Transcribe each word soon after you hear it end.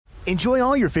Enjoy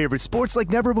all your favorite sports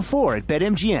like never before at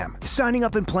BetMGM. Signing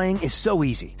up and playing is so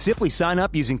easy. Simply sign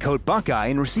up using code Buckeye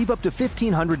and receive up to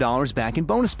 $1,500 back in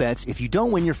bonus bets if you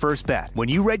don't win your first bet. When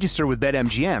you register with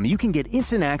BetMGM, you can get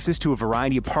instant access to a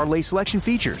variety of parlay selection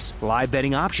features, live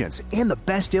betting options, and the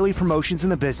best daily promotions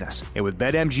in the business. And with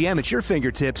BetMGM at your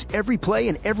fingertips, every play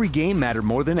and every game matter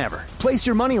more than ever. Place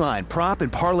your moneyline, prop,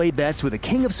 and parlay bets with the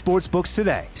king of sportsbooks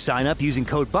today. Sign up using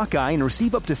code Buckeye and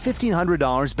receive up to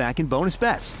 $1,500 back in bonus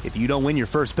bets if you don't win your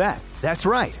first bet. That's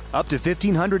right, up to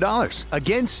 $1,500.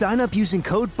 Again, sign up using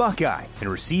code Buckeye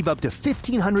and receive up to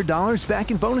 $1,500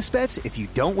 back in bonus bets if you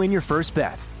don't win your first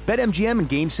bet. BetMGM and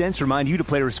GameSense remind you to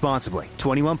play responsibly.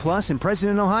 21 plus and present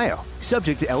in Ohio.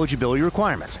 Subject to eligibility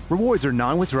requirements. Rewards are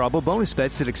non-withdrawable bonus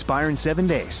bets that expire in 7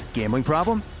 days. Gambling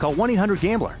problem? Call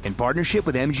 1-800-GAMBLER in partnership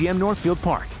with MGM Northfield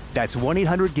Park. That's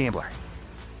 1-800-GAMBLER.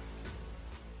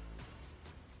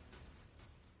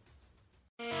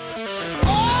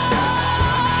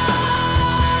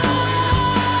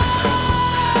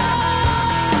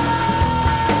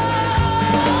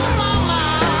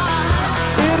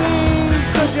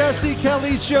 Jesse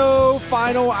Kelly Show,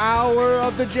 final hour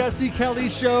of the Jesse Kelly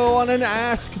Show on an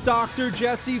Ask Dr.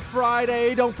 Jesse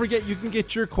Friday. Don't forget you can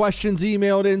get your questions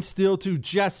emailed in still to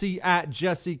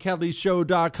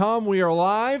jesse@jessekellyshow.com. We are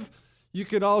live. You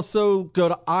can also go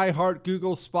to iHeart,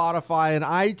 Google, Spotify, and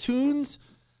iTunes.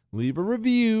 Leave a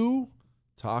review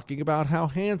talking about how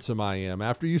handsome I am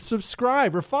after you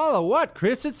subscribe or follow. What,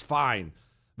 Chris? It's fine.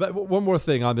 But one more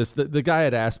thing on this. The guy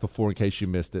had asked before, in case you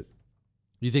missed it.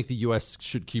 You think the U.S.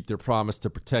 should keep their promise to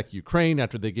protect Ukraine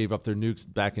after they gave up their nukes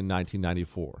back in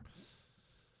 1994?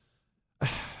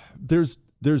 There's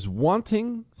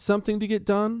wanting something to get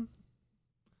done,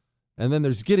 and then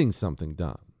there's getting something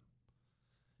done.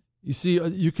 You see,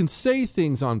 you can say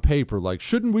things on paper like,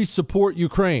 shouldn't we support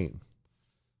Ukraine?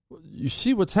 You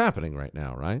see what's happening right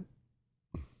now, right?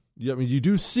 I mean, you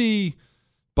do see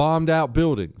bombed out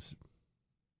buildings,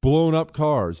 blown up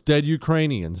cars, dead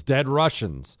Ukrainians, dead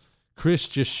Russians. Chris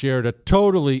just shared a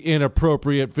totally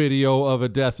inappropriate video of a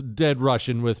dead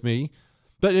Russian with me.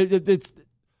 But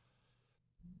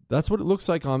that's what it looks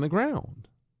like on the ground.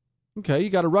 Okay,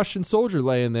 you got a Russian soldier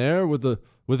laying there with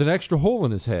an extra hole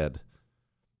in his head.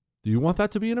 Do you want that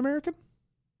to be an American?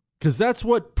 Because that's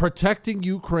what protecting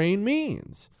Ukraine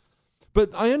means.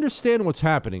 But I understand what's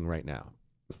happening right now.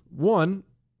 One,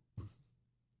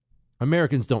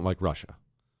 Americans don't like Russia.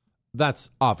 That's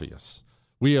obvious.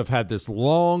 We have had this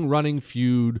long-running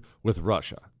feud with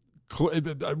Russia.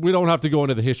 We don't have to go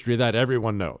into the history of that.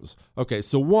 Everyone knows. Okay,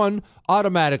 so one,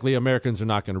 automatically Americans are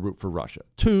not going to root for Russia.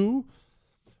 Two,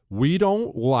 we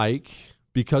don't like,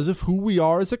 because of who we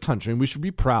are as a country, and we should be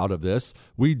proud of this,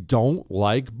 we don't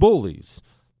like bullies.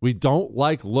 We don't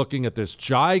like looking at this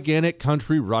gigantic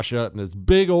country, Russia, and this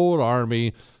big old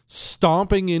army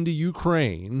stomping into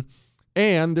Ukraine.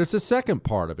 And there's a second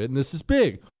part of it, and this is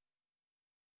big.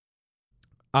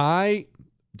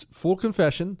 Full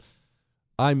confession,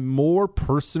 I'm more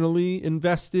personally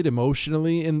invested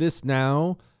emotionally in this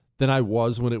now than I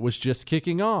was when it was just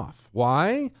kicking off.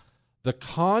 Why? The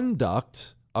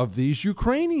conduct of these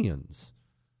Ukrainians.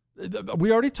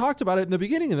 We already talked about it in the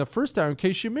beginning, in the first hour, in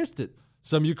case you missed it.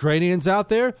 Some Ukrainians out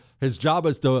there, his job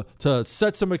is to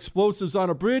set some explosives on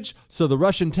a bridge so the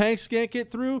Russian tanks can't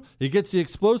get through. He gets the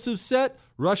explosives set.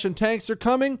 Russian tanks are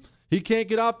coming. He can't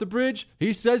get off the bridge.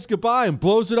 He says goodbye and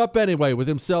blows it up anyway with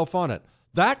himself on it.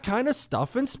 That kind of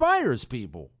stuff inspires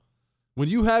people. When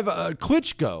you have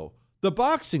Klitschko, the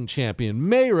boxing champion,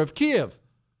 mayor of Kiev,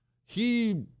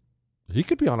 he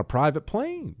could be on a private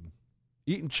plane,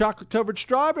 eating chocolate-covered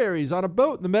strawberries on a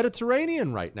boat in the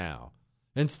Mediterranean right now.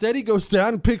 Instead, he goes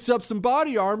down and picks up some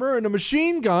body armor and a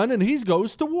machine gun, and he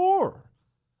goes to war.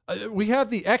 We have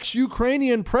the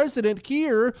ex-Ukrainian president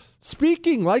here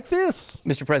speaking like this.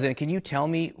 Mr. President, can you tell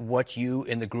me what you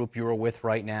and the group you're with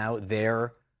right now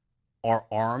there are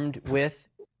armed with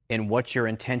and what your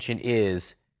intention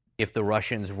is if the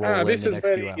Russians roll in the next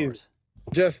few hours? Easy.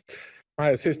 Just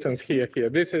my assistants here.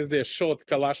 This is the short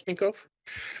Kalashnikov.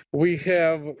 We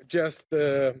have just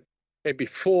maybe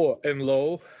 4 and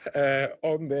low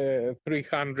on the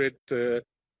 300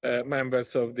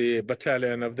 members of the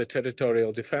Battalion of the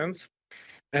Territorial Defense.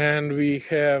 And we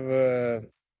have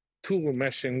 2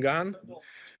 machine gun,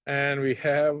 and we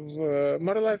have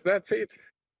more or less that's it.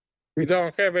 We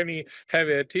don't have any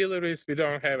heavy artillery, we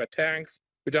don't have tanks,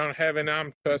 we don't have an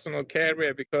armed personal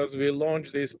carrier because we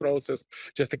launched this process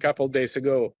just a couple of days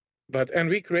ago. And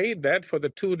we create that for the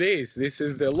 2 days. This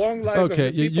is the long life of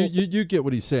the people. You get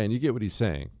what he's saying. You get what he's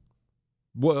saying.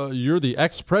 Well, you're the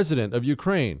ex-president of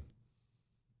Ukraine.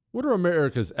 What are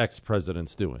America's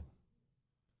ex-presidents doing?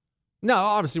 Now,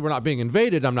 obviously, we're not being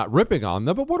invaded. I'm not ripping on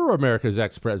them, but what are America's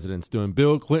ex-presidents doing?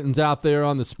 Bill Clinton's out there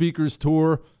on the speaker's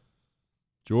tour.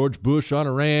 George Bush on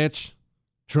a ranch.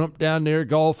 Trump down there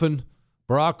golfing.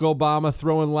 Barack Obama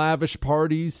throwing lavish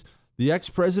parties. The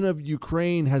ex-president of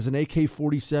Ukraine has an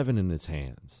AK-47 in his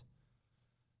hands.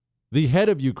 The head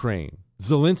of Ukraine,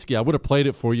 Zelensky, I would have played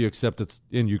it for you, except it's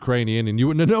in Ukrainian, and you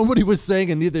wouldn't have known what he was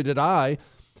saying, and neither did I.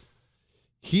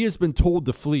 He has been told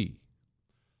to flee.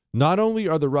 Not only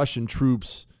are the Russian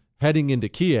troops heading into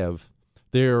Kiev,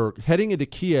 they're heading into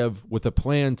Kiev with a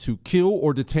plan to kill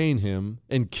or detain him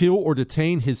and kill or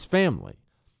detain his family.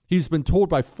 He's been told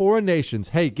by foreign nations,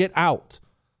 hey, get out.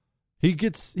 He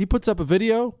puts up a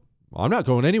video. I'm not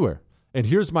going anywhere. And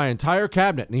here's my entire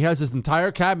cabinet. And he has his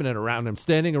entire cabinet around him,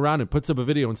 standing around, and puts up a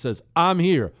video and says, I'm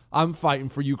here. I'm fighting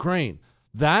for Ukraine.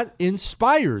 That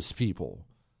inspires people.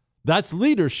 That's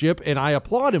leadership, and I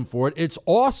applaud him for it. It's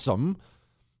awesome.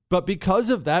 But because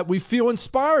of that, we feel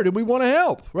inspired and we want to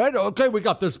help, right? Okay, we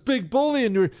got this big bully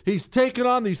and he's taking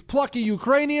on these plucky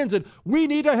Ukrainians and we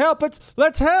need to help.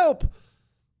 Let's help.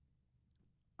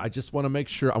 I just want to make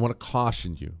sure, I want to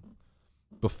caution you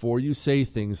before you say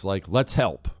things like, let's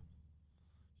help.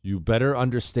 You better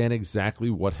understand exactly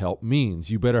what help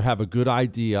means. You better have a good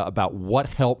idea about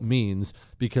what help means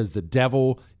because the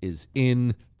devil is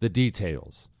in the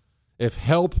details. If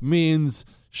help means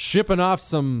shipping off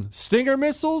some Stinger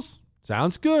missiles,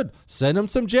 sounds good. Send them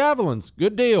some javelins,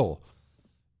 good deal.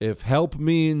 If help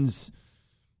means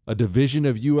a division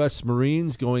of U.S.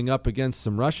 Marines going up against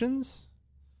some Russians,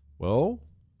 well,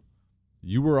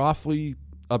 you were awfully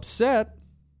upset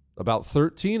about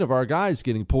 13 of our guys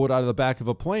getting pulled out of the back of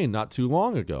a plane not too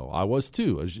long ago. I was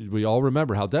too. As we all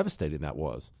remember how devastating that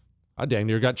was. I dang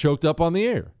near got choked up on the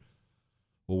air.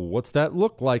 Well, what's that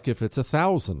look like if it's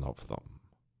 1,000 of them?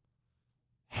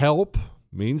 Help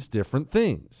means different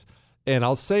things. And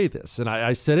I'll say this, and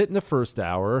I said it in the first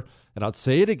hour, and I'll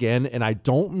say it again, and I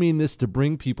don't mean this to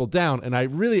bring people down. And I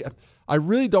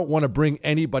really don't want to bring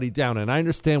anybody down. And I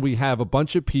understand we have a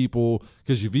bunch of people,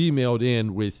 because you've emailed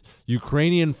in with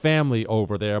Ukrainian family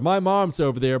over there. My mom's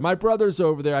over there. My brother's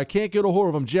over there. I can't get a hold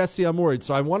of them. Jesse, I'm worried.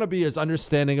 So I want to be as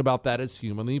understanding about that as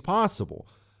humanly possible.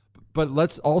 But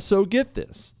let's also get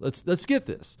this. Let's get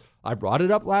this. I brought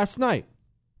it up last night.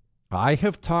 I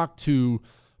have talked to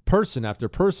person after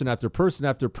person after person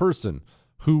after person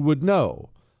who would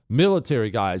know, military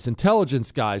guys,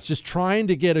 intelligence guys, just trying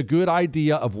to get a good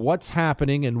idea of what's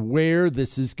happening and where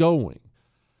this is going.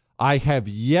 I have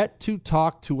yet to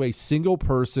talk to a single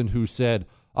person who said,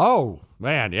 oh,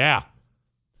 man, yeah,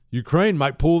 Ukraine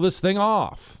might pull this thing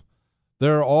off.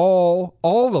 They're all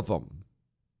of them,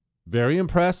 very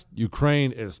impressed.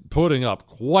 Ukraine is putting up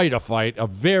quite a fight, a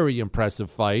very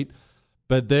impressive fight.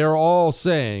 But they're all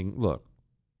saying, look,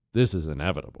 this is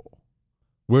inevitable.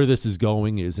 Where this is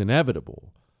going is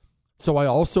inevitable. So I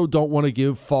also don't want to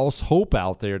give false hope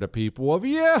out there to people of,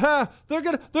 yeah, they're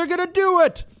gonna do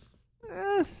it.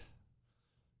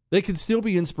 They can still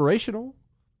be inspirational.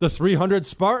 The 300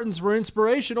 Spartans were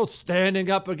inspirational, standing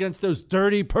up against those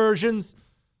dirty Persians.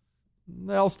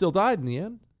 They all still died in the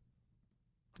end.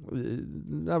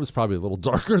 That was probably a little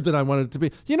darker than I wanted it to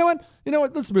be. You know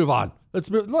what? Let's move on.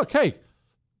 Look, hey.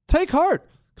 Take heart.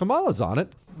 Kamala's on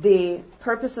it. The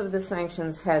purpose of the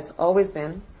sanctions has always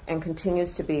been and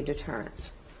continues to be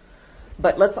deterrence.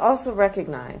 But let's also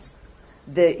recognize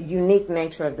the unique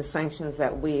nature of the sanctions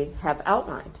that we have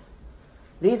outlined.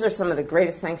 These are some of the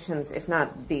greatest sanctions, if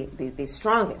not the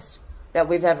strongest, that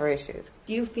we've ever issued.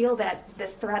 Do you feel that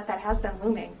this threat that has been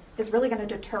looming is really going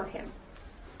to deter him?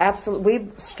 Absolutely.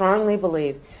 We strongly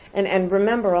believe. And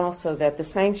remember also that the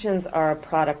sanctions are a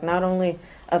product not only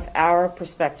of our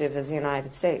perspective as the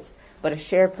United States, but a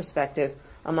shared perspective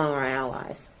among our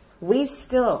allies. We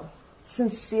still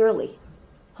sincerely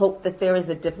hope that there is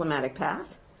a diplomatic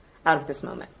path out of this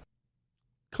moment.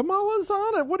 Kamala's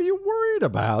on it. What are you worried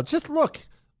about? Just look.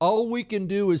 All we can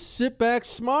do is sit back,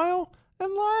 smile,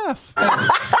 and laugh.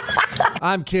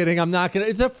 I'm kidding. I'm not going to.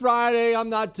 It's a Friday. I'm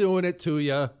not doing it to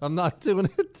you.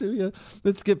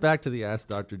 Let's get back to the Ask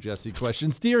Dr. Jesse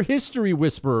questions. Dear History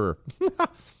Whisperer,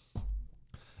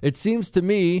 it seems to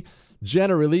me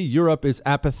generally Europe is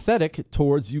apathetic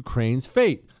towards Ukraine's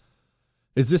fate.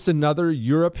 Is this another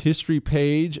Europe history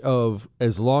page of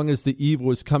as long as the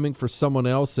evil is coming for someone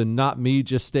else and not me,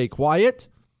 just stay quiet?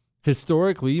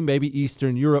 Historically, maybe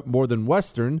Eastern Europe more than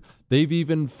Western, they've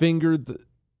even fingered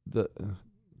the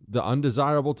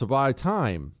undesirable to buy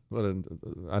time.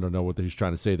 I don't know what he's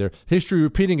trying to say there. History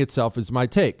repeating itself is my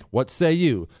take. What say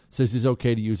you? Says he's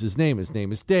okay to use his name. His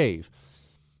name is Dave.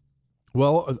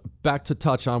 Well, back to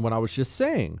touch on what I was just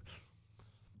saying.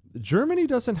 Germany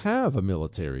doesn't have a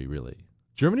military, really.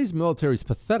 Germany's military is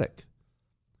pathetic.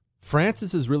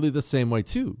 France's is really the same way,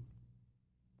 too.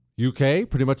 UK,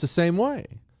 pretty much the same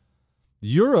way.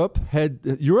 Europe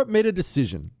made a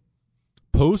decision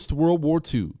post-World War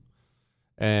II,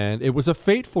 and it was a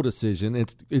fateful decision.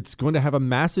 It's going to have a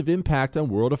massive impact on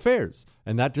world affairs.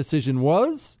 And that decision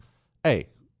was, hey,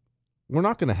 we're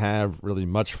not going to have really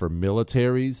much for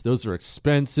militaries. Those are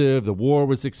expensive. The war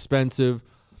was expensive.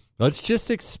 Let's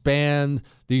just expand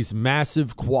these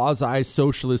massive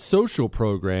quasi-socialist social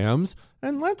programs,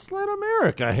 and let's let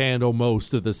America handle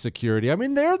most of the security. I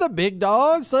mean, they're the big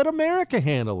dogs. Let America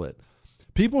handle it.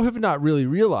 People have not really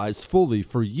realized fully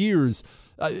for years,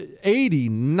 80,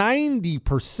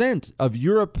 90% of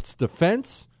Europe's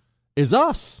defense is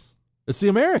us. It's the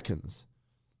Americans.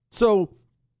 So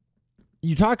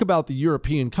you talk about the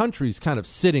European countries kind of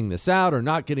sitting this out or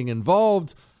not getting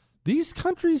involved. These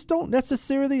countries don't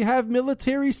necessarily have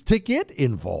militaries to get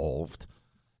involved.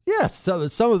 Yes,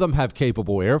 some of them have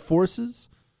capable air forces.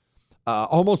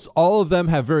 Almost all of them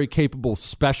have very capable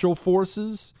special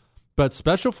forces. But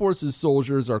special forces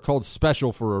soldiers are called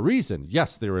special for a reason.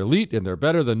 Yes, they're elite and they're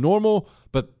better than normal,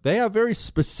 but they have very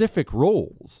specific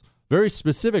roles. Very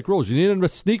specific roles. You need them to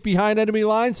sneak behind enemy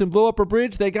lines and blow up a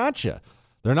bridge, they got you.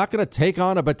 They're not going to take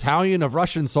on a battalion of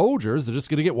Russian soldiers. They're just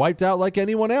going to get wiped out like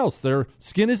anyone else. Their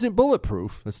skin isn't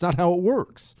bulletproof. That's not how it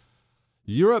works.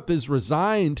 Europe is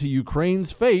resigned to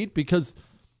Ukraine's fate because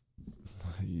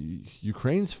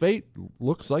Ukraine's fate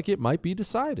looks like it might be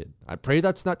decided. I pray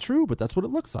that's not true, but that's what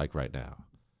it looks like right now.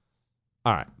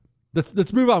 All right,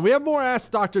 let's move on. We have more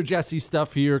Ask Dr. Jesse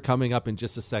stuff here coming up in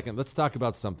just a second. Let's talk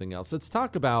about something else. Let's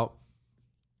talk about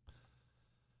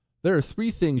there are 3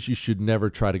 things you should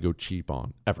never try to go cheap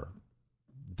on, ever.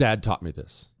 Dad taught me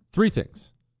this. 3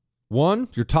 things. 1,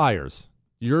 your tires.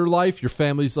 Your life, your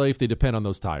family's life, they depend on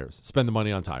those tires. Spend the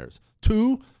money on tires.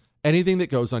 2, anything that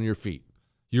goes on your feet.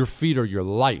 Your feet are your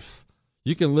life.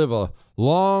 You can live a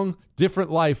long,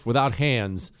 different life without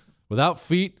hands. Without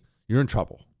feet, you're in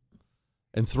trouble.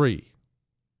 And 3,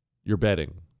 your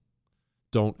bedding.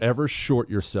 Don't ever short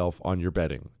yourself on your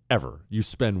bedding, ever. You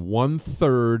spend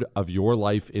 1/3 of your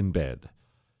life in bed.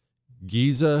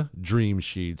 Giza Dream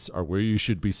Sheets are where you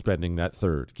should be spending that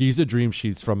third. Giza Dream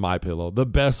Sheets from MyPillow, the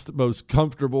best, most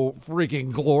comfortable,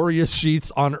 freaking glorious sheets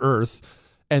on earth.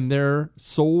 And they're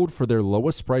sold for their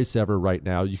lowest price ever right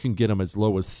now. You can get them as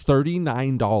low as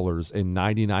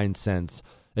 $39.99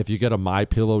 if you go to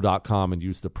MyPillow.com and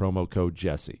use the promo code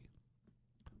Jesse.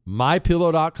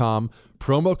 MyPillow.com,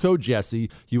 promo code Jesse.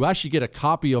 You actually get a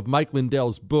copy of Mike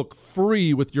Lindell's book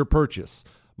free with your purchase.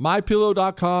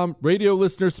 MyPillow.com, radio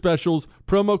listener specials,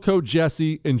 promo code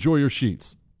Jesse. Enjoy your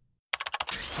sheets.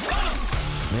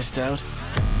 Missed out?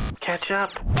 Catch up.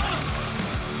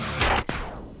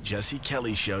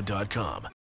 JesseKellyShow.com.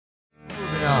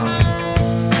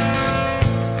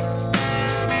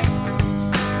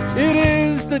 It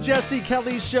is the Jesse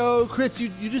Kelly Show. Chris, you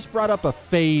just brought up a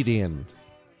fade in.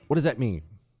 What does that mean?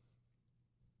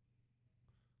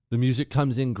 The music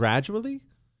comes in gradually?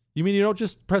 You mean you don't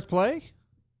just press play?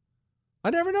 I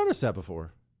never noticed that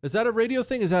before. Is that a radio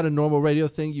thing? Is that a normal radio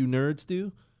thing you nerds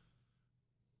do?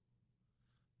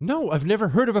 No, I've never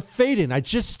heard of a fade-in. I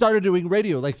just started doing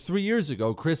radio like 3 years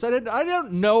ago, Chris. I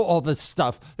don't know all this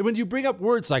stuff. And when you bring up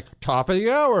words like top of the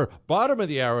hour, bottom of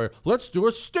the hour, let's do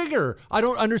a stinger, I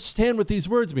don't understand what these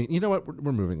words mean. You know what?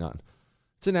 We're moving on.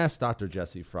 It's an Ask Dr.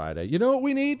 Jesse Friday. You know what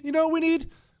we need?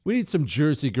 We need some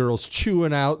Jersey girls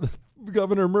chewing out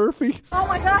Governor Murphy. Oh,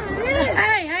 my God, it is.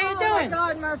 Hey, how you doing? Oh, my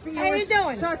God, Murphy, how you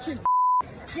doing? Such a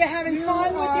You're having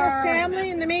fun with your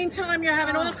family. In the meantime, you're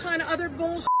having all kind of other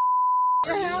bullshit.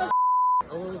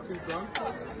 a little too drunk?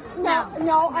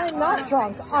 No, I'm not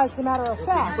drunk, as a matter of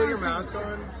fact. Put your mask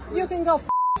on. You can go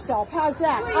yourself. How's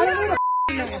that? I don't need a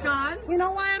Mask on. You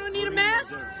know why I don't need a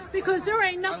mask? Because there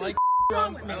ain't nothing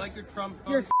wrong with me. I like your Trump.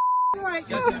 You're right.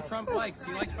 Guess who Trump likes?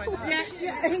 He likes my mask.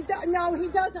 Yeah. he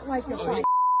doesn't like your friend.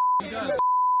 He does.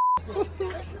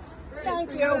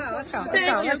 Thank you. Let's go.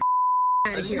 Thank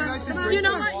you. You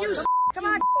know what? You come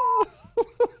on.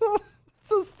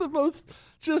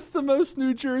 Just the most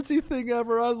New Jersey thing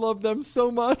ever. I love them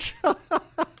so much.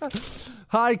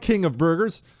 Hi, King of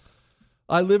Burgers.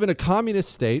 I live in a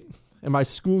communist state, and my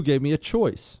school gave me a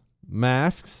choice: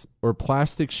 masks or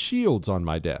plastic shields on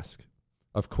my desk.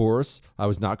 Of course, I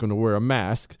was not going to wear a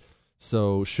mask,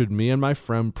 so should me and my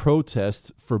friend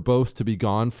protest for both to be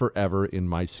gone forever in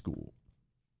my school?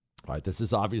 All right, this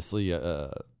is obviously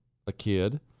a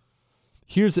kid.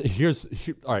 Here's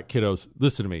all right, kiddos,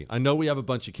 listen to me. I know we have a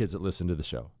bunch of kids that listen to the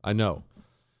show. I know.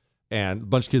 And a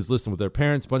bunch of kids listen with their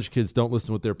parents. A bunch of kids don't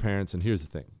listen with their parents. And here's the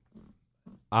thing.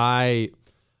 I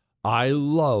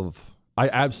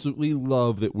absolutely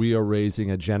love that we are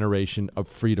raising a generation of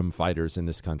freedom fighters in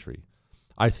this country.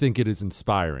 I think it is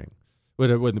inspiring.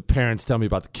 When the parents tell me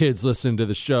about the kids listening to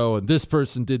the show and this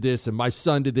person did this and my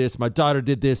son did this, my daughter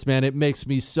did this, man, it makes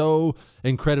me so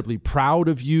incredibly proud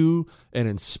of you and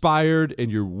inspired,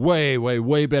 and you're way, way,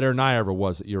 way better than I ever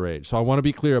was at your age. So I want to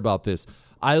be clear about this.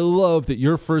 I love that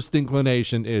your first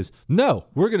inclination is, no,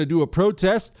 we're going to do a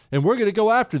protest and we're going to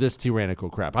go after this tyrannical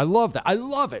crap. I love that. I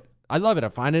love it. I love it. I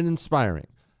find it inspiring.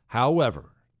 However,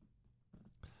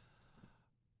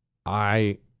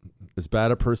 as bad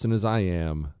a person as I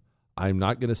am, I'm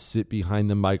not going to sit behind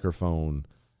the microphone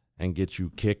and get you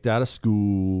kicked out of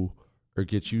school or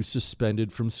get you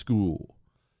suspended from school.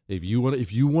 If you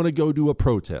want to go do a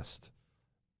protest,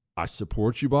 I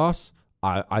support you, boss.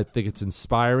 I think it's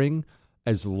inspiring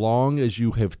as long as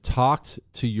you have talked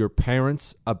to your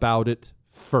parents about it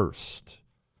first.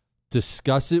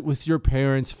 Discuss it with your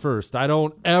parents first. I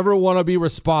don't ever want to be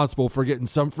responsible for getting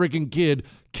some freaking kid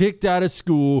kicked out of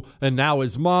school and now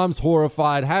his mom's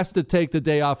horrified, has to take the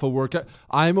day off of work.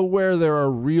 I'm aware there are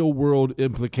real world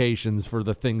implications for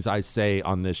the things I say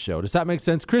on this show. Does that make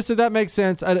sense? Chris, did that make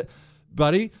sense?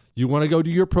 Buddy, you want to go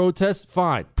do your protest?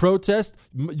 Fine. Protest.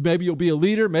 Maybe you'll be a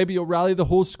leader. Maybe you'll rally the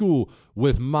whole school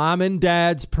with mom and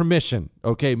dad's permission.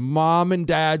 Okay, mom and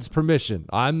dad's permission.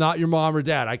 I'm not your mom or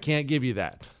dad. I can't give you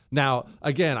that. Now,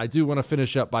 again, I do want to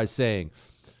finish up by saying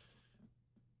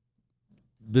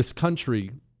this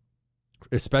country,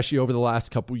 especially over the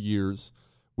last couple years,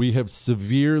 we have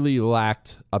severely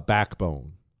lacked a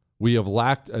backbone. We have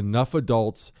lacked enough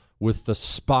adults with the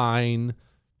spine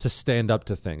to stand up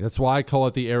to things. That's why I call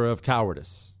it the era of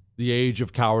cowardice, the age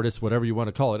of cowardice, whatever you want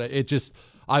to call it.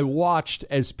 I watched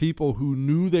as people who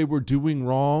knew they were doing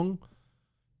wrong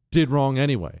did wrong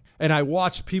anyway. And I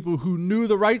watched people who knew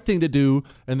the right thing to do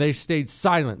and they stayed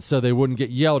silent so they wouldn't get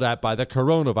yelled at by the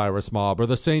coronavirus mob or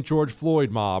the St. George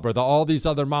Floyd mob or all these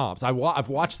other mobs. I've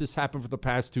watched this happen for the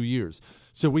past 2 years.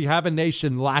 So we have a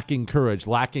nation lacking courage,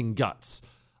 lacking guts.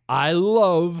 I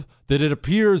love that it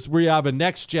appears we have a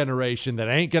next generation that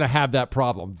ain't going to have that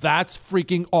problem. That's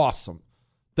freaking awesome.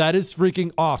 That is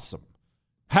freaking awesome.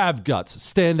 Have guts.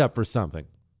 Stand up for something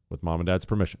with mom and dad's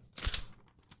permission.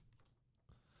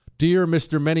 Dear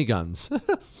Mr. Manyguns,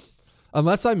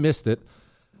 unless I missed it,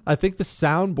 I think the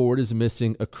soundboard is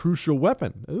missing a crucial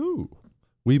weapon. Ooh,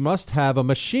 we must have a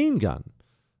machine gun.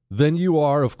 Then you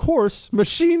are, of course,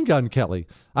 Machine Gun Kelly.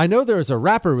 I know there is a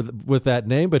rapper with that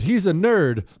name, but he's a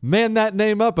nerd. Man that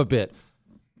name up a bit.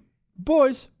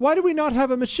 Boys, why do we not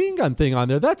have a machine gun thing on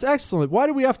there? That's excellent. Why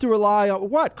do we have to rely on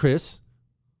what, Chris?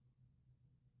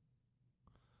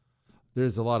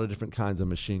 There's a lot of different kinds of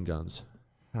machine guns.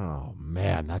 Oh,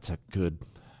 man, that's a good...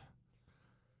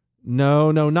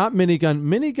 No, not minigun.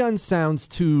 Minigun sounds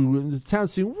too...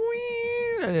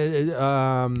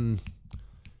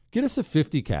 Get us a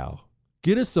 50 cal.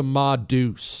 Get us a Ma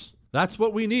Deuce. That's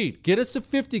what we need. Get us a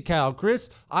 50 cal, Chris.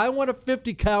 I want a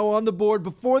 50 cal on the board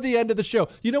before the end of the show.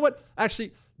 You know what?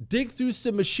 Actually, dig through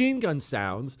some machine gun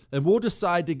sounds, and we'll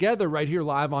decide together right here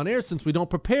live on air since we don't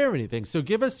prepare anything. So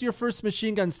give us your first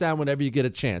machine gun sound whenever you get a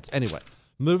chance. Anyway,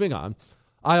 moving on.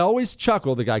 I always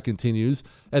chuckle, the guy continues,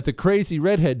 at the crazy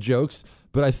redhead jokes,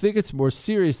 but I think it's more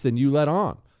serious than you let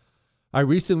on. I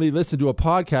recently listened to a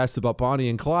podcast about Bonnie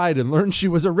and Clyde and learned she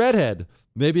was a redhead.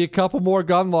 Maybe a couple more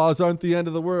gun laws aren't the end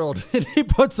of the world. And he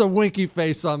puts a winky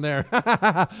face on there.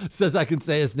 Says I can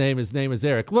say his name. His name is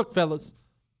Eric. Look, fellas,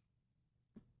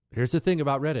 here's the thing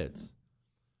about redheads.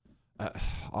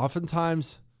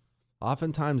 Oftentimes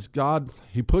God,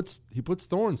 he puts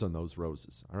thorns on those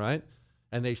roses, all right?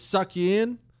 And they suck you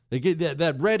in. They get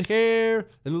that red hair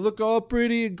and they look all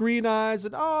pretty and green eyes.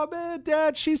 And, oh, man,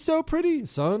 Dad, she's so pretty.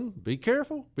 Son, be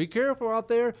careful. Be careful out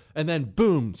there. And then,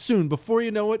 boom, soon, before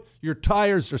you know it, your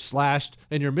tires are slashed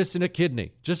and you're missing a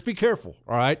kidney. Just be careful,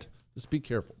 all right? Just be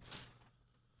careful.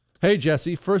 Hey,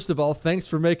 Jesse, first of all, thanks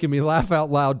for making me laugh out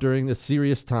loud during this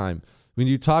serious time. When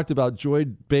you talked about Joy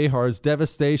Behar's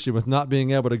devastation with not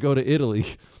being able to go to Italy,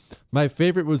 my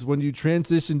favorite was when you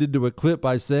transitioned into a clip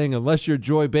by saying, unless you're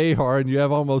Joy Behar and you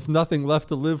have almost nothing left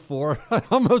to live for, I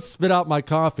almost spit out my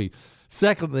coffee.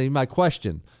 Secondly, my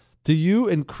question, do you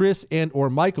and Chris and or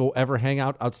Michael ever hang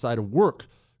out outside of work?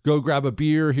 Go grab a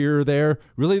beer here or there?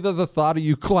 Really, the thought of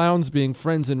you clowns being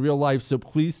friends in real life, so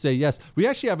please say yes. We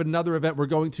actually have another event we're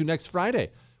going to next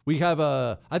Friday. We have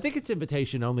I think it's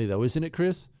invitation only though, isn't it,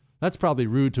 Chris? That's probably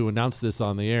rude to announce this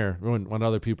on the air when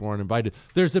other people aren't invited.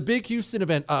 There's a big Houston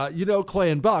event.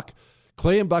 Clay and Buck.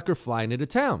 Clay and Buck are flying into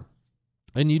town.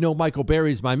 And Michael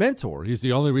Berry's my mentor. He's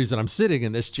the only reason I'm sitting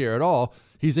in this chair at all.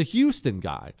 He's a Houston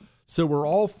guy. So we're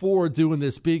all for doing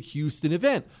this big Houston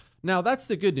event. Now, that's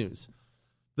the good news.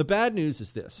 The bad news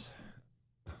is this.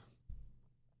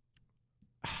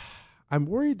 I'm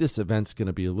worried this event's going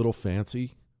to be a little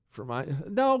fancy for my...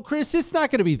 No, Chris, it's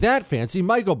not going to be that fancy.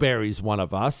 Michael Berry's one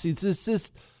of us. It's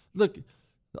just... Look...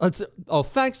 Oh,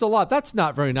 thanks a lot. That's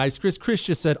not very nice, Chris. Chris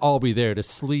just said, I'll be there to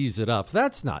sleaze it up.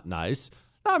 That's not nice.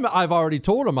 I've already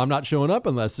told him I'm not showing up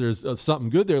unless there's something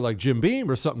good there like Jim Beam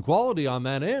or something quality on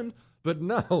that end. But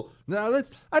no,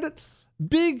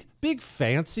 big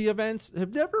fancy events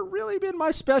have never really been my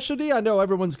specialty. I know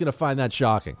everyone's going to find that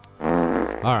shocking.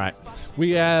 All right.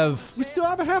 We still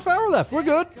have a half hour left. We're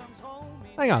good.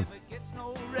 Hang on.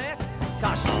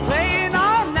 Cause she's playing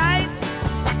all night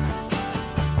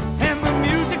and the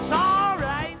music's all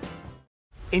right.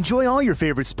 Enjoy all your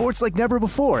favorite sports like never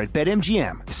before at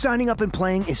BetMGM. Signing up and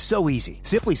playing is so easy.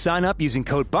 Simply sign up using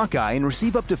code Buckeye and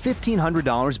receive up to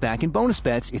 $1,500 back in bonus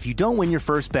bets if you don't win your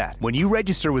first bet. When you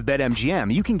register with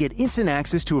BetMGM, you can get instant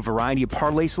access to a variety of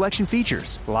parlay selection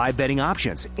features, live betting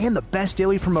options, and the best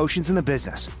daily promotions in the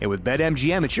business. And with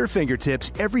BetMGM at your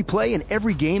fingertips, every play and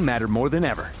every game matter more than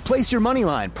ever. Place your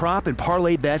moneyline, prop, and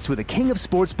parlay bets with the king of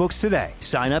sportsbooks today.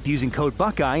 Sign up using code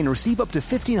Buckeye and receive up to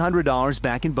 $1,500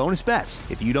 back in bonus bets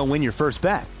if you don't win your first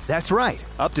bet. That's right,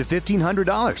 up to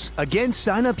 $1,500. Again,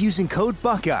 sign up using code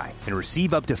Buckeye and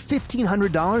receive up to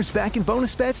 $1,500 back in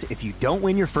bonus bets if you don't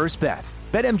win your first bet.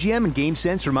 BetMGM and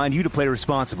GameSense remind you to play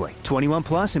responsibly. 21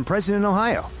 plus and present in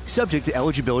Ohio. Subject to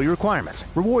eligibility requirements.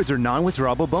 Rewards are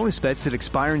non-withdrawable bonus bets that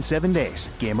expire in 7 days.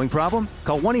 Gambling problem?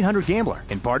 Call 1-800-GAMBLER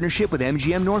in partnership with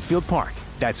MGM Northfield Park.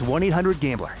 That's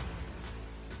 1-800-GAMBLER.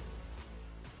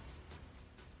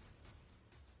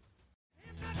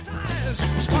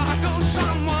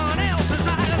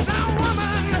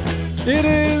 It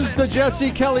is the Jesse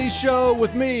Kelly Show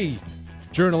with me,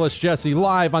 journalist Jesse,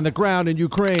 live on the ground in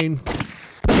Ukraine.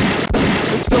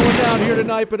 It's going down here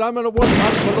tonight, but I'm going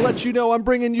to let you know I'm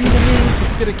bringing you the news.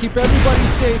 It's going to keep everybody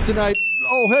safe tonight.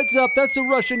 Oh, heads up, that's a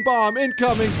Russian bomb.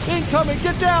 Incoming.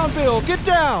 Get down, Bill. Get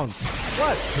down.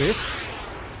 What, Chris?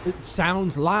 It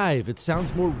sounds live. It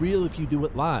sounds more real if you do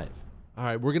it live. All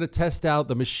right, we're going to test out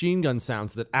the machine gun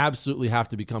sounds that absolutely have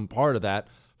to become part of that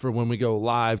for when we go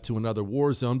live to another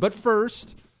war zone. But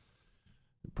first,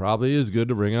 it probably is good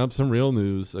to bring up some real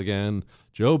news. Again,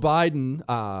 Joe Biden,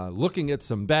 looking at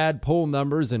some bad poll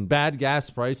numbers and bad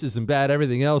gas prices and bad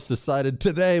everything else, decided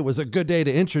today was a good day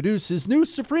to introduce his new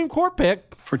Supreme Court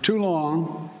pick. For too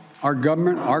long, our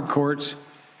government, our courts,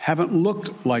 haven't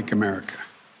looked like America.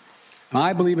 And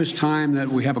I believe it's time that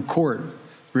we have a court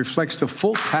that reflects the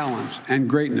full talents and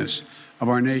greatness of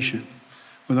our nation,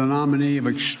 with a nominee of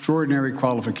extraordinary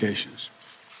qualifications,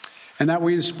 and that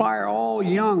we inspire all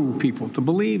young people to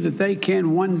believe that they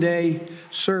can one day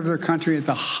serve their country at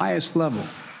the highest level.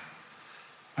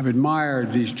 I've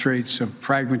admired these traits of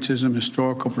pragmatism,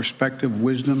 historical perspective,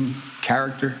 wisdom,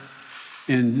 character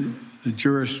in the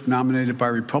jurists nominated by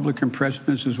Republican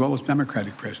presidents as well as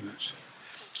Democratic presidents.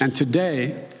 And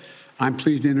today, I'm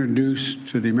pleased to introduce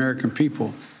to the American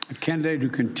people a candidate who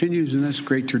continues in this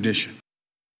great tradition.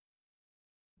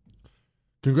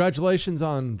 Congratulations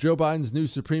on Joe Biden's new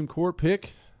Supreme Court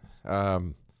pick.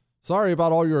 Sorry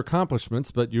about all your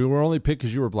accomplishments, but you were only picked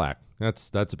because you were black.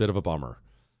 That's a bit of a bummer.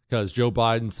 Because Joe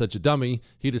Biden's such a dummy,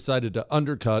 he decided to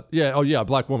undercut.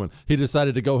 Black woman. He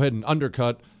decided to go ahead and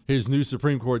undercut his new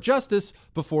Supreme Court justice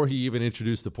before he even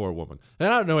introduced the poor woman. And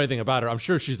I don't know anything about her. I'm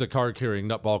sure she's a card-carrying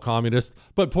nutball communist,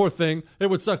 but poor thing, it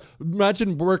would suck.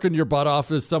 Imagine working your butt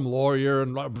off as some lawyer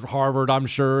in Harvard, I'm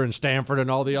sure, and Stanford and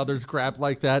all the other crap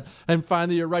like that, and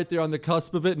finally you're right there on the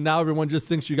cusp of it, and now everyone just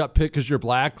thinks you got picked because you're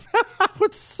black. That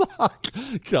would suck.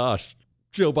 Gosh,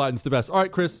 Joe Biden's the best. All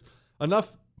right, Chris,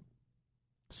 enough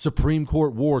Supreme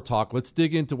Court war talk. Let's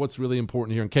dig into what's really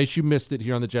important here. In case you missed it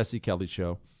here on the Jesse Kelly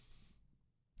Show,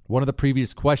 one of the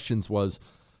previous questions was,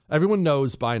 everyone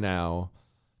knows by now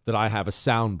that I have a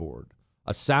soundboard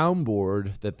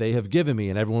that they have given me,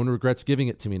 and everyone regrets giving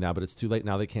it to me now, but it's too late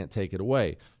now. They can't take it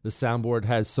away. The soundboard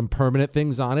has some permanent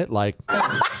things on it, like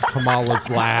Kamala's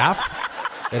laugh.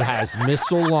 It has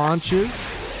missile launches.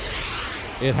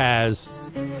 It has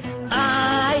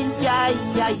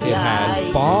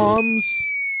bombs.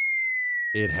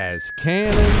 It has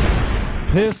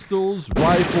cannons, pistols,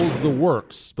 rifles, the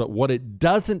works. But what it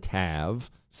doesn't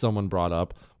have, someone brought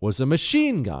up, was a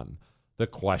machine gun. The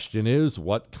question is,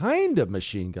 what kind of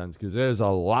machine guns? Because there's a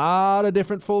lot of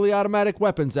different fully automatic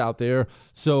weapons out there.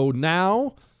 So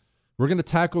now we're going to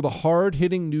tackle the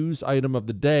hard-hitting news item of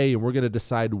the day, and we're going to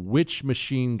decide which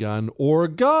machine gun or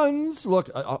guns, look,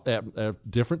 a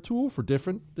different tool for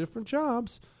different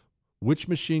jobs, which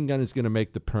machine gun is going to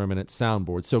make the permanent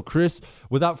soundboard? So, Chris,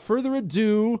 without further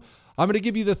ado, I'm going to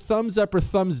give you the thumbs up or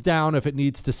thumbs down if it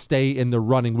needs to stay in the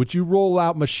running. Would you roll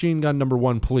out machine gun number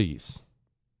 1, please?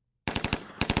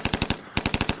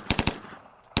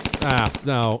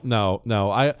 No.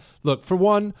 Look, for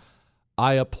one,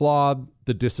 I applaud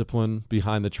the discipline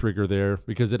behind the trigger there,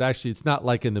 because it's not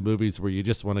like in the movies where you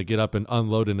just want to get up and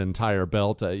unload an entire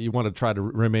belt. You want to try to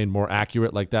remain more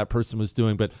accurate like that person was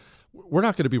doing, but we're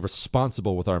not going to be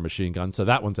responsible with our machine gun, so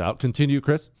that one's out. Continue,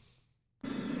 Chris.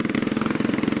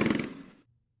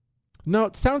 No,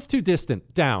 it sounds too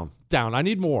distant. Down. I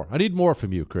need more. I need more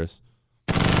from you, Chris.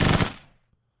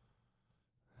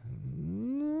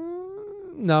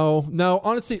 No.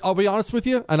 Honestly, I'll be honest with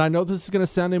you, and I know this is going to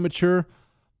sound immature.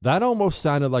 That almost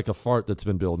sounded like a fart that's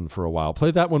been building for a while.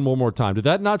 Play that one more time. Did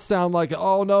that not sound like,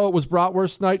 oh no, it was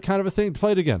bratwurst night kind of a thing?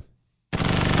 Play it again.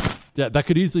 Yeah, that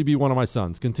could easily be one of my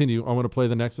sons. Continue. I want to play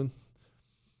the next one.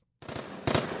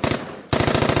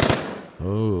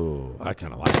 Oh, I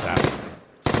kind of like that.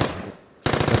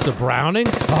 That's a Browning?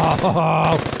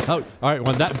 Oh, all right,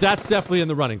 well, that's definitely in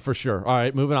the running for sure. All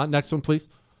right, moving on. Next one, please.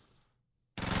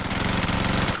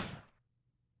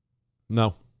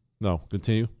 No.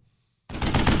 Continue.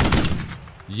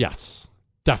 Yes,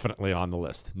 definitely on the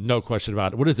list. No question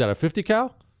about it. What is that, a 50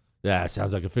 cal? Yeah, it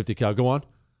sounds like a 50 cal. Go on.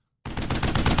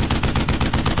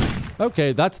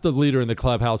 Okay, that's the leader in the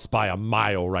clubhouse by a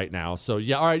mile right now. So,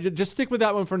 yeah, all right, just stick with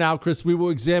that one for now, Chris. We will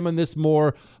examine this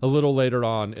more a little later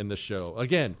on in the show.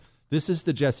 Again, this is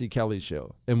the Jesse Kelly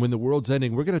Show. And when the world's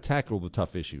ending, we're going to tackle the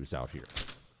tough issues out here.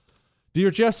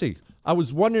 Dear Jesse, I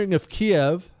was wondering if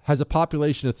Kiev has a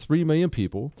population of 3 million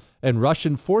people and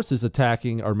Russian forces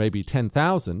attacking are maybe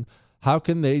 10,000. How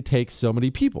can they take so many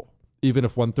people? Even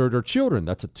if 1/3 are children,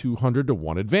 that's a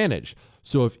 200-to-1 advantage.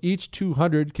 So if each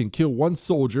 200 can kill one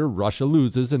soldier, Russia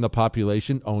loses and the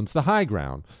population owns the high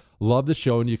ground. Love the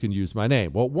show and you can use my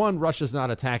name. Well, one, Russia's not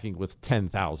attacking with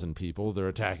 10,000 people. They're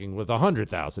attacking with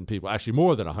 100,000 people. Actually,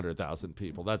 more than 100,000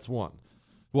 people. That's one.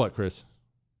 What, Chris?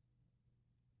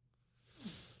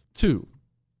 2,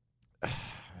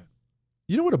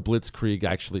 you know what a blitzkrieg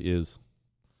actually is?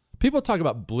 People talk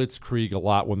about blitzkrieg a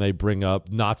lot when they bring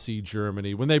up Nazi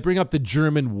Germany, when they bring up the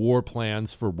German war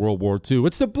plans for World War II.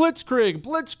 It's the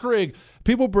blitzkrieg.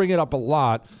 People bring it up a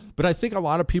lot, but I think a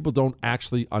lot of people don't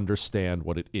actually understand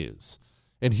what it is.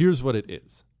 And here's what it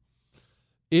is.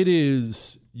 It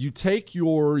is, you take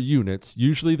your units,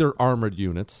 usually they're armored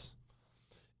units,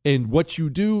 and what you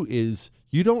do is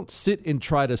you don't sit and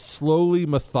try to slowly,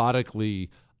 methodically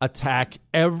attack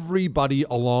everybody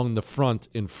along the front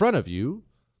in front of you.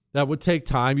 That would take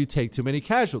time. You take too many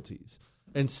casualties.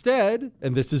 Instead,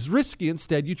 and this is risky,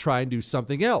 instead you try and do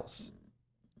something else.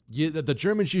 The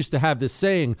Germans used to have this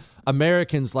saying,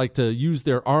 Americans like to use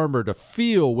their armor to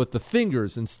feel with the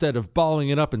fingers instead of balling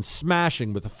it up and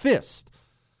smashing with a fist.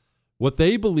 What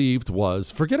they believed was,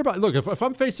 forget about, look, if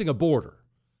I'm facing a border,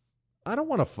 I don't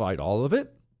want to fight all of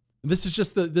it. This is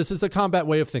just the combat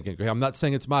way of thinking. Okay? I'm not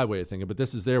saying it's my way of thinking, but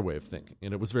this is their way of thinking,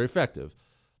 and it was very effective.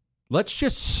 Let's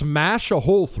just smash a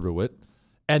hole through it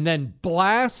and then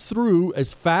blast through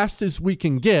as fast as we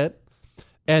can get,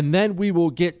 and then we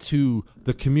will get to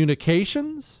the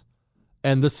communications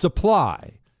and the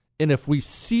supply. And if we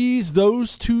seize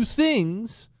those two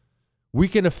things, we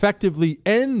can effectively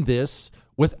end this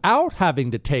without having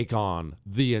to take on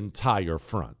the entire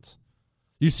front.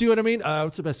 You see what I mean?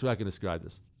 What's the best way I can describe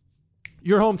this?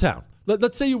 Your hometown.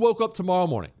 Let's say you woke up tomorrow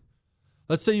morning.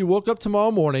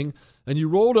 And you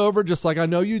rolled over just like I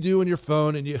know you do in your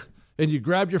phone, and you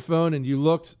grabbed your phone and you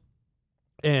looked,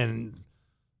 and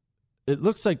it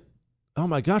looks like, oh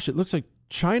my gosh, it looks like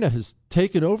China has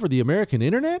taken over the American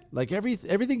internet. Like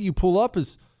everything you pull up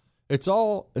it's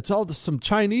all some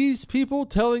Chinese people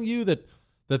telling you that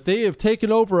they have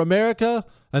taken over America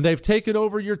and they've taken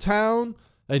over your town.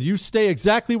 And you stay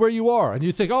exactly where you are. And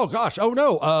you think, oh, gosh, oh,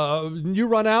 no. You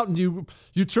run out and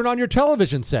you turn on your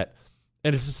television set.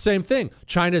 And it's the same thing.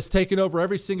 China's taken over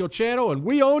every single channel, and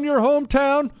we own your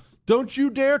hometown. Don't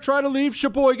you dare try to leave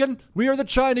Sheboygan. We are the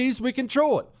Chinese. We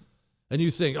control it. And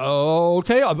you think, oh,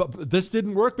 okay, this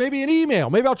didn't work. Maybe an email.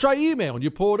 Maybe I'll try email. And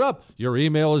you pull it up. Your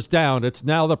email is down. It's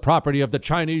now the property of the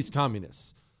Chinese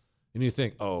communists. And you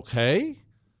think, okay.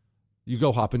 You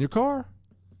go hop in your car.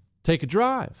 Take a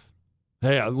drive.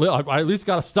 Hey, I at least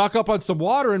got to stock up on some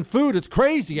water and food. It's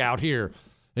crazy out here.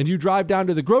 And you drive down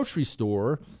to the grocery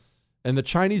store, and the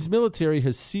Chinese military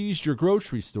has seized your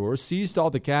grocery store, seized all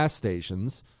the gas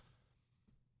stations.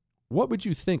 What would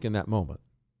you think in that moment?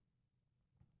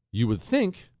 You would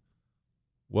think,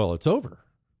 well, it's over,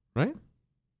 right?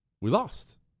 We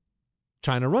lost.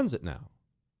 China runs it now.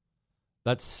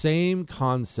 That same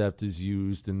concept is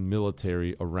used in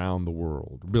militaries around the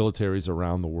world.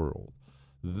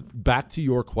 Back to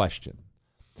your question.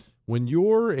 When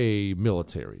you're a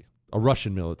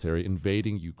Russian military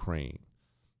invading Ukraine,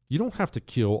 you don't have to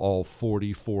kill all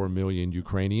 44 million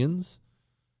Ukrainians.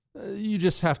 You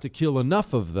just have to kill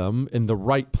enough of them in the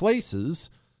right places,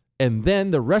 and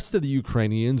then the rest of the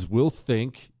Ukrainians will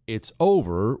think it's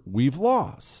over, we've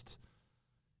lost.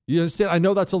 You understand? I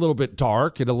know that's a little bit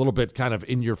dark and a little bit kind of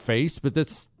in your face, but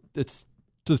it's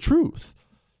the truth.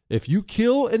 If you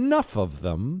kill enough of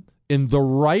them in the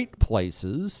right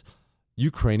places,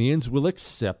 Ukrainians will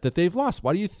accept that they've lost.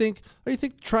 Why do you think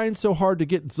trying so hard to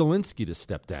get Zelensky to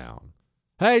step down?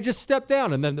 Hey, just step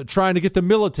down. And then they're trying to get the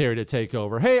military to take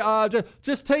over. Hey,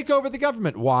 just take over the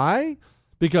government. Why?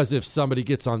 Because if somebody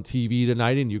gets on TV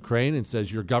tonight in Ukraine and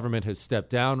says your government has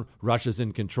stepped down, Russia's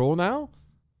in control now,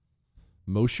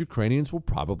 most Ukrainians will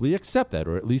probably accept that,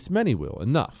 or at least many will.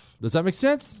 Enough. Does that make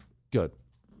sense? Good.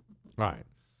 All right.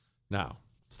 Now,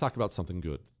 let's talk about something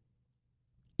good.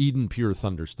 Eden Pure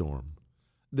Thunderstorm.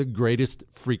 The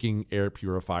greatest freaking air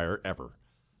purifier ever.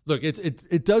 Look,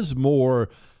 it does more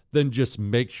than just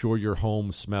make sure your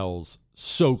home smells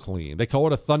so clean. They call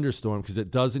it a thunderstorm because it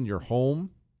does in your home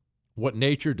what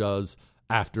nature does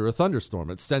after a thunderstorm.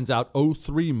 It sends out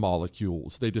O3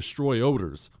 molecules. They destroy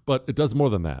odors, but it does more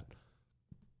than that.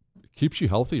 It keeps you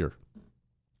healthier.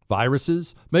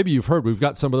 Viruses, maybe you've heard, we've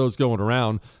got some of those going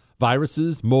around.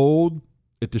 Viruses, mold,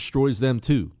 it destroys them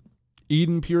too.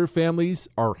 Eden Pure families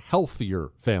are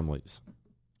healthier families.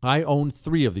 I own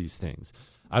 3 of these things.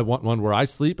 I want one where I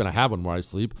sleep, and I have one where I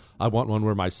sleep. I want one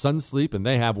where my sons sleep, and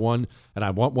they have one, and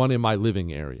I want one in my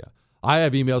living area. I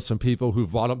have emails from people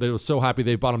who've bought them. They were so happy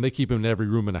they've bought them. They keep them in every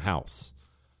room in a house.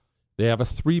 They have a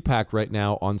 3-pack right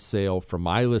now on sale for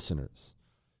my listeners.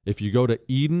 If you go to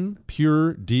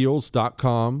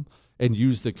EdenPureDeals.com and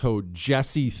use the code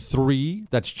Jesse3,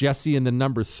 that's Jesse and the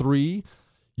number 3,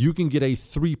 you can get a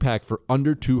 3-pack for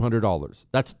under $200.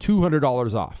 That's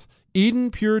 $200 off.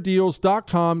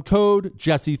 EdenPureDeals.com, code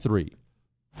Jesse3.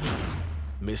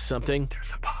 Miss something?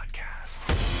 There's a podcast.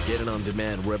 Get it on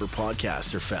demand wherever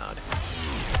podcasts are found.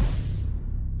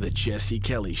 The Jesse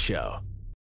Kelly Show.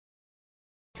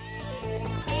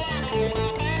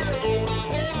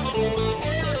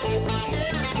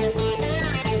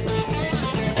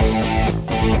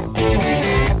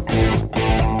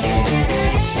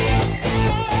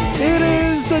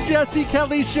 The Jesse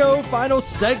Kelly Show, final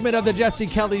segment of the Jesse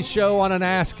Kelly Show on an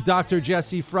Ask Dr.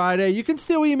 Jesse Friday. You can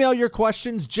still email your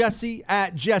questions,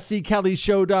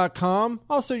 jesse@jessekellyshow.com.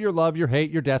 Also, your love, your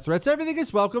hate, your death threats, everything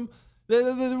is welcome.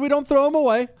 We don't throw them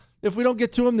away. If we don't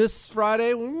get to them this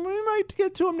Friday, we might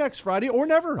get to them next Friday or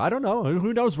never. I don't know.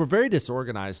 Who knows? We're very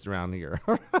disorganized around here.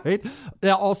 All right.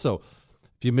 Yeah, also,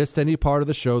 if you missed any part of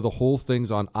the show, the whole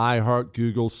thing's on iHeart,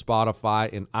 Google,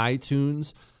 Spotify, and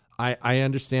iTunes. I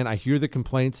understand. I hear the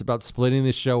complaints about splitting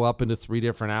the show up into 3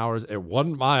 different hours. It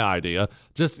wasn't my idea.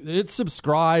 Just hit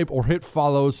subscribe or hit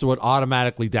follow so it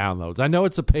automatically downloads. I know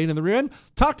it's a pain in the rear end.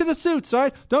 Talk to the suits, all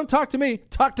right? Don't talk to me.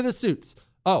 Talk to the suits.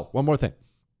 Oh, one more thing.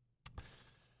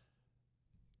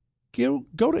 Go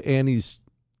to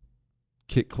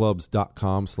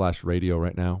Annie'sKitClubs.com/radio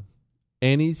right now.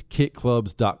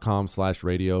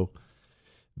 Annie'sKitClubs.com/radio.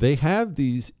 They have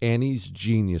these Annie's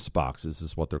Genius boxes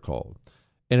is what they're called.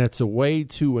 And it's a way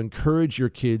to encourage your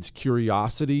kids'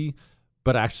 curiosity,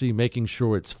 but actually making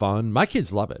sure it's fun. My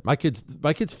kids love it. My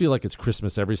kids feel like it's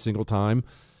Christmas every single time.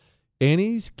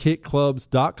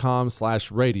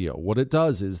 Annie'sKitClubs.com/radio. What it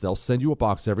does is they'll send you a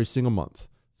box every single month.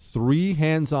 3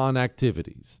 hands-on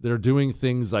activities. They're doing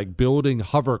things like building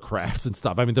hovercrafts and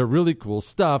stuff. I mean, they're really cool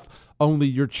stuff, only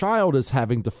your child is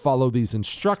having to follow these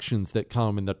instructions that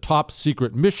come in the top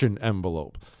secret mission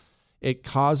envelope. It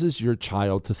causes your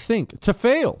child to think, to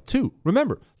fail too.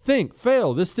 Remember, think,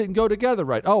 fail. This didn't go together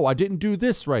right. Oh, I didn't do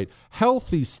this right.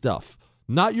 Healthy stuff,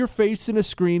 not your face in a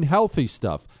screen, healthy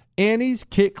stuff.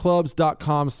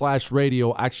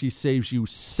 Annie'sKitClubs.com/radio actually saves you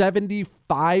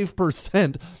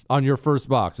 75% on your first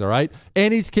box, all right?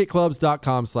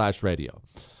 Annie'sKitClubs.com/radio.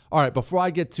 All right, before I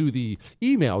get to the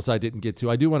emails I didn't get to,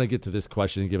 I do want to get to this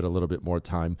question and give it a little bit more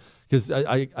time because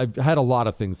I've had a lot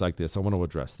of things like this. I want to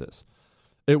address this.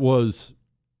 It was,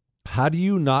 how do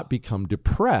you not become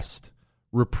depressed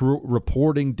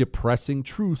reporting depressing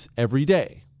truth every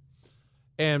day?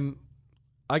 And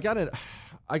I got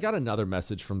another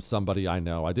message from somebody I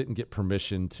know. I didn't get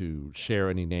permission to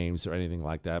share any names or anything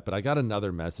like that, but I got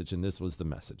another message, and this was the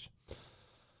message.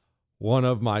 One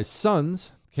of my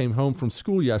sons came home from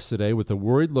school yesterday with a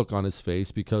worried look on his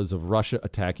face because of Russia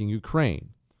attacking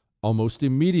Ukraine. Almost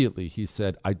immediately, he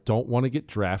said, I don't want to get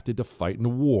drafted to fight in a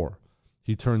war.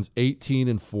 He turns 18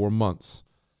 in 4 months.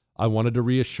 I wanted to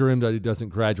reassure him that he doesn't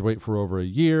graduate for over a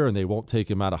year and they won't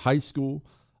take him out of high school.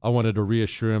 I wanted to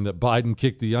reassure him that Biden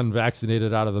kicked the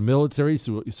unvaccinated out of the military,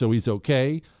 so he's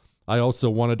okay. I also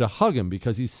wanted to hug him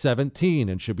because he's 17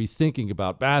 and should be thinking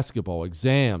about basketball,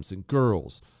 exams, and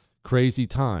girls. Crazy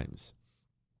times.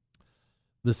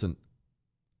 Listen,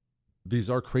 these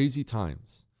are crazy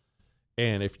times.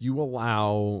 And if you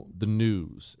allow the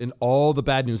news and all the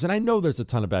bad news, and I know there's a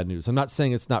ton of bad news, I'm not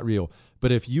saying it's not real,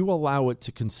 but if you allow it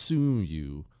to consume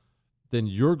you, then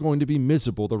you're going to be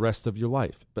miserable the rest of your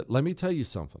life. But let me tell you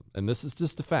something, and this is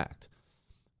just a fact.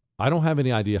 I don't have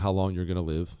any idea how long you're going to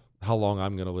live, how long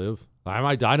I'm going to live. I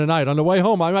might die tonight on the way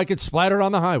home. I might get splattered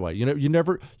on the highway. You know,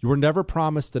 you were never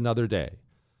promised another day.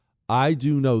 I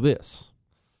do know this.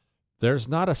 There's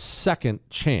not a second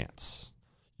chance.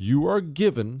 You are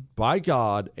given by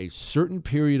God a certain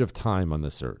period of time on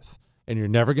this earth, and you're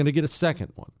never going to get a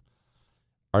second one.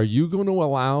 Are you going to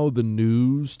allow the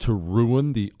news to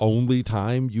ruin the only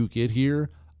time you get here?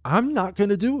 I'm not going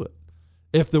to do it.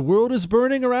 If the world is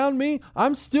burning around me,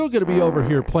 I'm still going to be over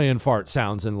here playing fart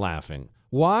sounds and laughing.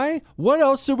 Why? What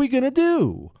else are we going to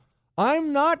do?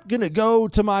 I'm not going to go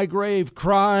to my grave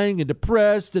crying and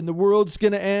depressed and the world's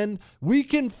going to end. We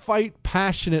can fight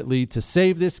passionately to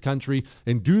save this country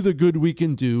and do the good we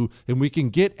can do, and we can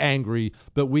get angry,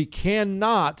 but we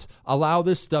cannot allow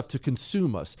this stuff to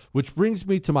consume us, which brings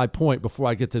me to my point before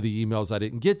I get to the emails I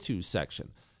didn't get to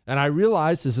section. And I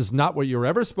realize this is not what you're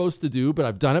ever supposed to do, but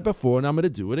I've done it before and I'm going to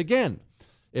do it again.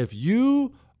 If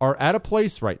you are at a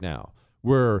place right now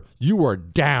where you are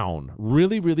down,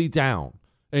 really, really down,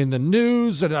 in the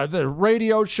news and the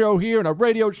radio show here and a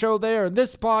radio show there and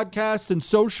this podcast and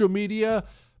social media,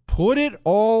 put it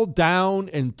all down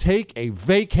and take a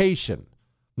vacation.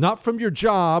 Not from your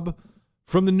job,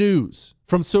 from the news,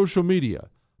 from social media.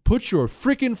 Put your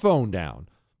freaking phone down.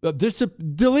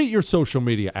 Delete your social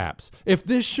media apps. If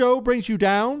this show brings you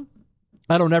down,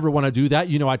 I don't ever want to do that.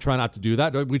 You know I try not to do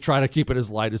that. We try to keep it as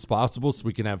light as possible so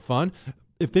we can have fun.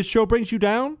 If this show brings you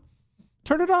down,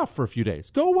 turn it off for a few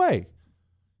days. Go away.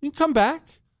 You can come back.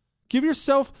 Give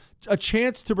yourself a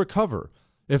chance to recover.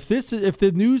 If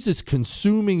the news is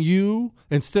consuming you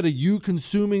instead of you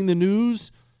consuming the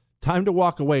news, time to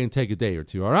walk away and take a day or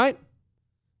two, all right?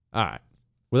 All right.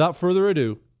 Without further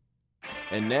ado.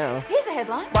 And now, Here's a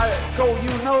headline.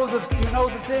 You know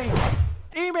the thing.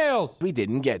 Emails we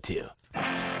didn't get to.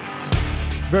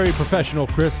 Very professional,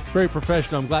 Chris. Very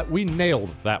professional. I'm glad we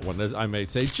nailed that one, as I may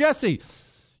say. Jesse,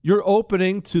 your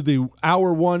opening to the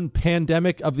Hour 1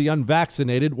 pandemic of the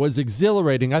unvaccinated was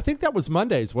exhilarating. I think that was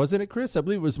Monday's, wasn't it, Chris? I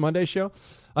believe it was Monday's show.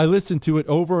 I listened to it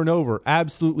over and over.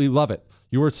 Absolutely love it.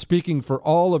 You are speaking for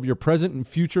all of your present and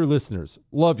future listeners.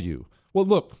 Love you. Well,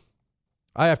 look,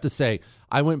 I have to say,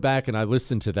 I went back and I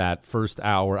listened to that first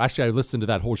hour. Actually, I listened to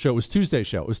that whole show. It was Tuesday's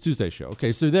show.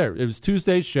 Okay, so there. It was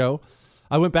Tuesday's show.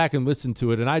 I went back and listened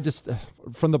to it, and I just,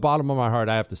 from the bottom of my heart,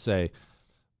 I have to say,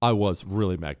 I was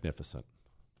really magnificent.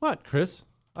 What, Chris?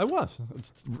 I was.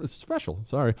 It's special.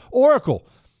 Sorry. Oracle.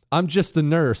 I'm just a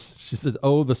nurse. She said,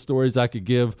 oh, the stories I could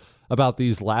give about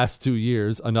these last 2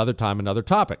 years. Another time, another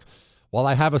topic. While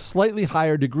I have a slightly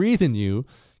higher degree than you,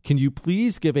 can you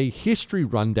please give a history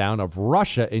rundown of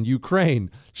Russia and Ukraine?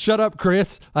 Shut up,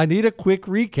 Chris. I need a quick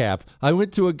recap. I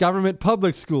went to a government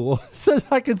public school. So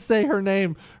I can say her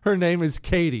name. Her name is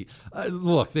Katie.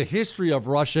 Look, the history of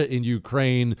Russia and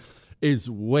Ukraine is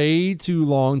way too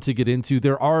long to get into.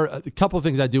 There are a couple of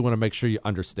things I do want to make sure you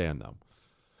understand, though.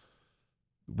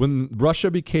 When Russia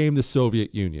became the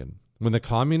Soviet Union, when the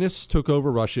communists took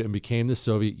over Russia and became the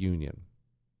Soviet Union,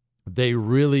 they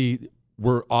really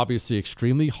were obviously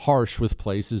extremely harsh with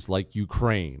places like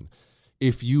Ukraine.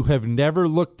 If you have never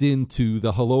looked into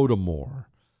the Holodomor,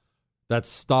 that's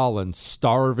Stalin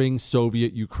starving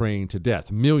Soviet Ukraine to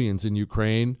death, millions in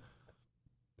Ukraine.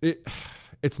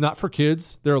 It's not for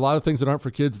kids. There are a lot of things that aren't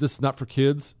for kids. This is not for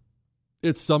kids.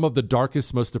 It's some of the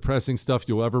darkest, most depressing stuff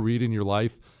you'll ever read in your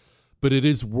life. But it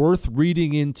is worth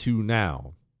reading into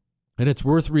now. And it's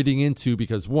worth reading into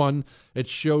because, one, it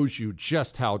shows you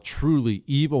just how truly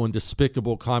evil and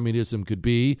despicable communism could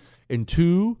be. And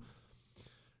two,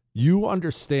 you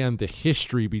understand the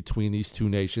history between these two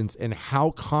nations and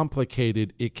how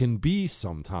complicated it can be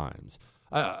sometimes.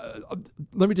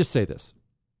 Let me just say this.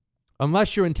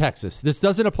 Unless you're in Texas, this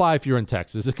doesn't apply if you're in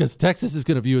Texas because Texas is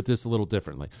going to view it this a little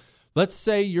differently. Let's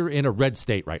say you're in a red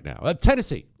state right now.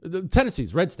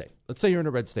 Tennessee's red state. Let's say you're in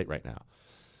a red state right now.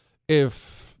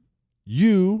 If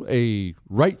you, a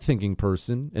right-thinking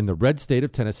person in the red state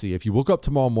of Tennessee, if you woke up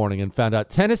tomorrow morning and found out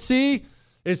Tennessee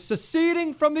is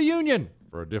seceding from the Union,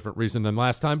 for a different reason than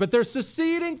last time, but they're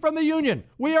seceding from the Union.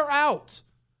 We are out.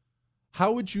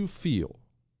 How would you feel?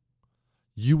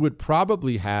 You would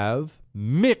probably have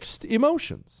mixed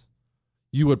emotions.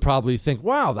 You would probably think,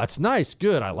 wow, that's nice,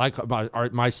 good. I like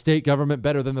my state government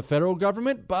better than the federal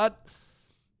government, but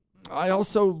I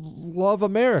also love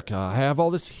America. I have all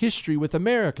this history with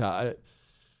America.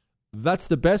 That's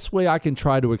the best way I can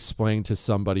try to explain to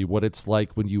somebody what it's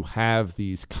like when you have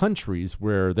these countries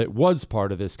where that was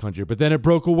part of this country, but then it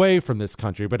broke away from this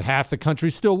country, but half the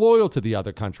country's still loyal to the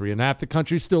other country and half the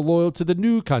country's still loyal to the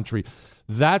new country.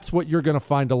 That's what you're going to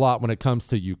find a lot when it comes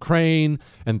to Ukraine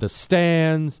and the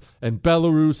stands and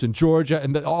Belarus and Georgia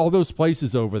and all those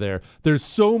places over there. There's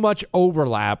so much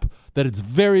overlap that it's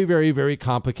very, very, very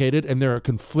complicated, and there are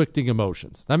conflicting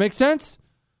emotions. That makes sense?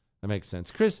 That makes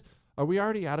sense. Chris, are we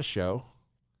already out of show?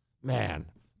 Man,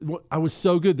 I was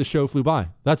so good the show flew by.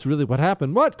 That's really what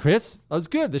happened. What, Chris? I was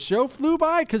good. The show flew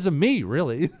by because of me,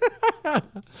 really.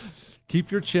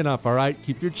 Keep your chin up, all right?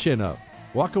 Keep your chin up.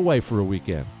 Walk away for a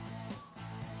weekend.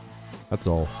 That's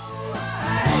all.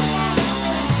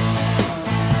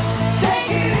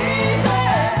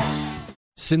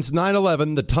 Since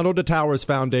 9/11, the Tunnel to Towers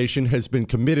Foundation has been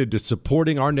committed to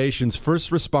supporting our nation's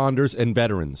first responders and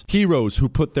veterans, heroes who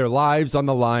put their lives on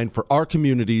the line for our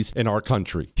communities and our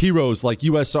country. Heroes like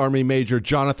U.S. Army Major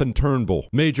Jonathan Turnbull.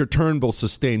 Major Turnbull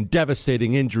sustained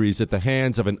devastating injuries at the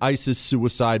hands of an ISIS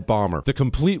suicide bomber. The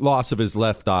complete loss of his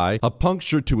left eye, a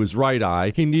puncture to his right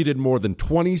eye, he needed more than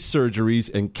 20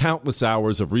 surgeries and countless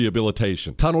hours of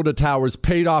rehabilitation. Tunnel to Towers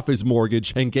paid off his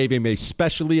mortgage and gave him a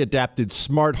specially adapted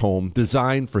smart home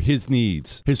designed for his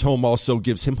needs. His home also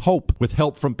gives him hope. With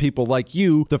help from people like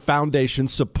you, the foundation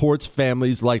supports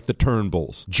families like the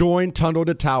Turnbulls. Join Tunnel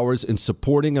to Towers in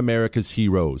supporting America's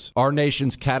heroes. Our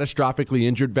nation's catastrophically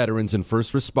injured veterans and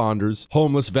first responders,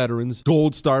 homeless veterans,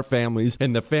 Gold Star families,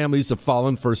 and the families of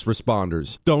fallen first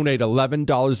responders. Donate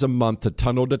 $11 a month to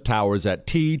Tunnel to Towers at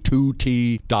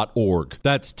T2T.org.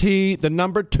 That's T2T.org.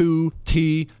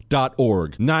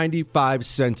 95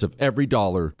 cents of every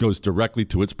dollar goes directly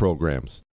to its programs.